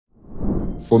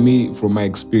For me, from my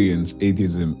experience,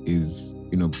 atheism is,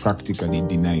 practically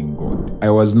denying God. I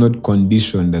was not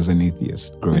conditioned as an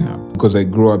atheist growing up because I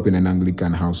grew up in an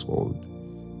Anglican household.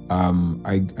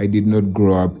 I did not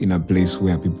grow up in a place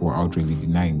where people were outrightly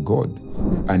denying God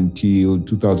until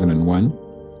 2001,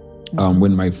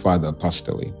 when my father passed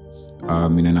away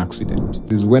in an accident.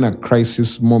 This is when a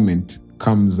crisis moment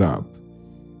comes up.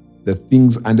 The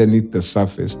things underneath the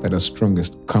surface that are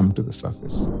strongest come to the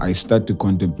surface. I start to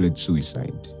contemplate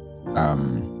suicide.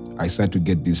 I start to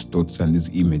get these thoughts and these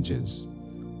images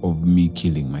of me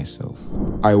killing myself.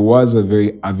 I was a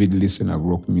very avid listener of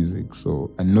rock music,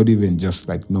 and not even just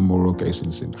like normal rock. I used to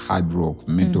listen to hard rock,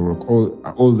 metal rock,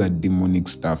 all that demonic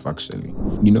stuff actually.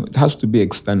 It has to be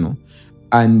external.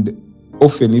 And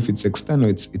often if it's external,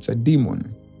 it's a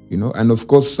demon, And of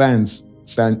course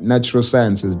natural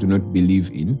sciences do not believe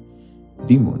in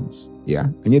demons, yeah?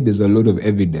 And yet there's a lot of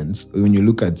evidence when you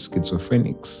look at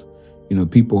schizophrenics,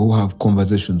 people who have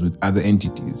conversations with other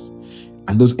entities.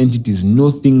 And those entities know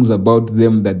things about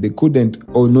them that they couldn't,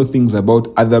 or know things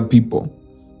about other people,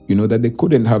 that they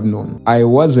couldn't have known. I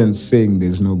wasn't saying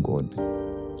there's no God.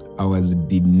 I was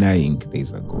denying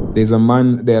there's a God.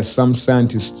 There are some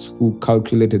scientists who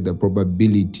calculated the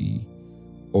probability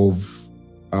of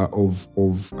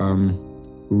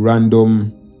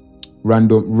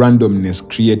randomness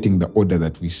creating the order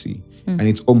that we see. And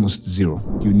it's almost zero.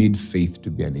 You need faith to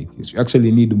be an atheist. You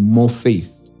actually need more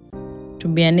faith to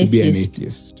be an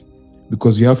atheist.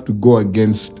 Because you have to go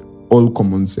against all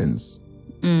common sense.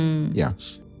 Yeah.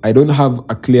 I don't have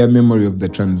a clear memory of the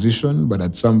transition, but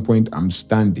at some point I'm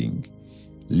standing,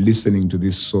 listening to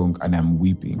this song, and I'm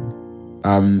weeping.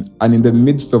 And in the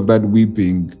midst of that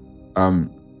weeping,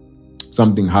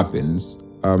 something happens.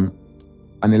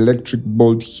 An electric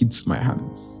bolt hits my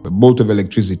hands. A bolt of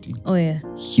electricity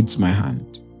hits my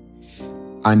hand.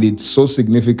 And it's so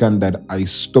significant that I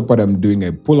stop what I'm doing. I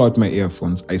pull out my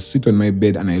earphones. I sit on my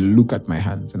bed and I look at my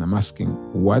hands and I'm asking,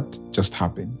 what just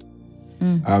happened?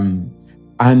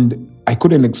 And I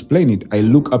couldn't explain it. I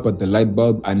look up at the light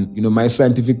bulb and, my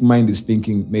scientific mind is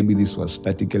thinking maybe this was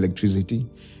static electricity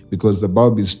because the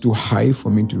bulb is too high for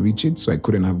me to reach it. So I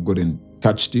couldn't have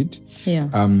touched it. Yeah.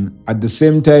 At the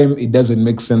same time, it doesn't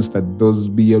make sense that those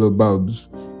big yellow bulbs,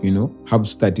 have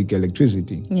static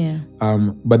electricity. Yeah.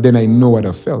 But then I know what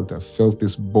I felt. I felt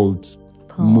this bolt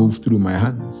move through my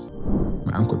hands.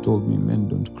 My uncle told me, "Men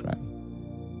don't cry."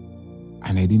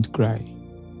 And I didn't cry.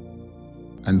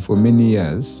 And for many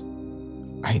years,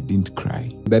 I didn't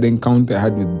cry. That encounter I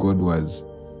had with God was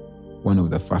one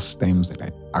of the first times that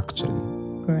I actually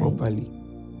properly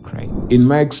cried. In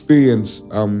my experience,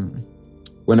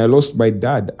 when I lost my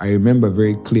dad, I remember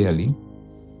very clearly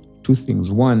two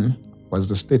things. One was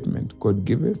the statement, God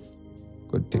giveth,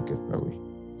 God taketh away.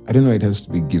 I don't know, it has to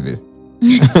be giveth.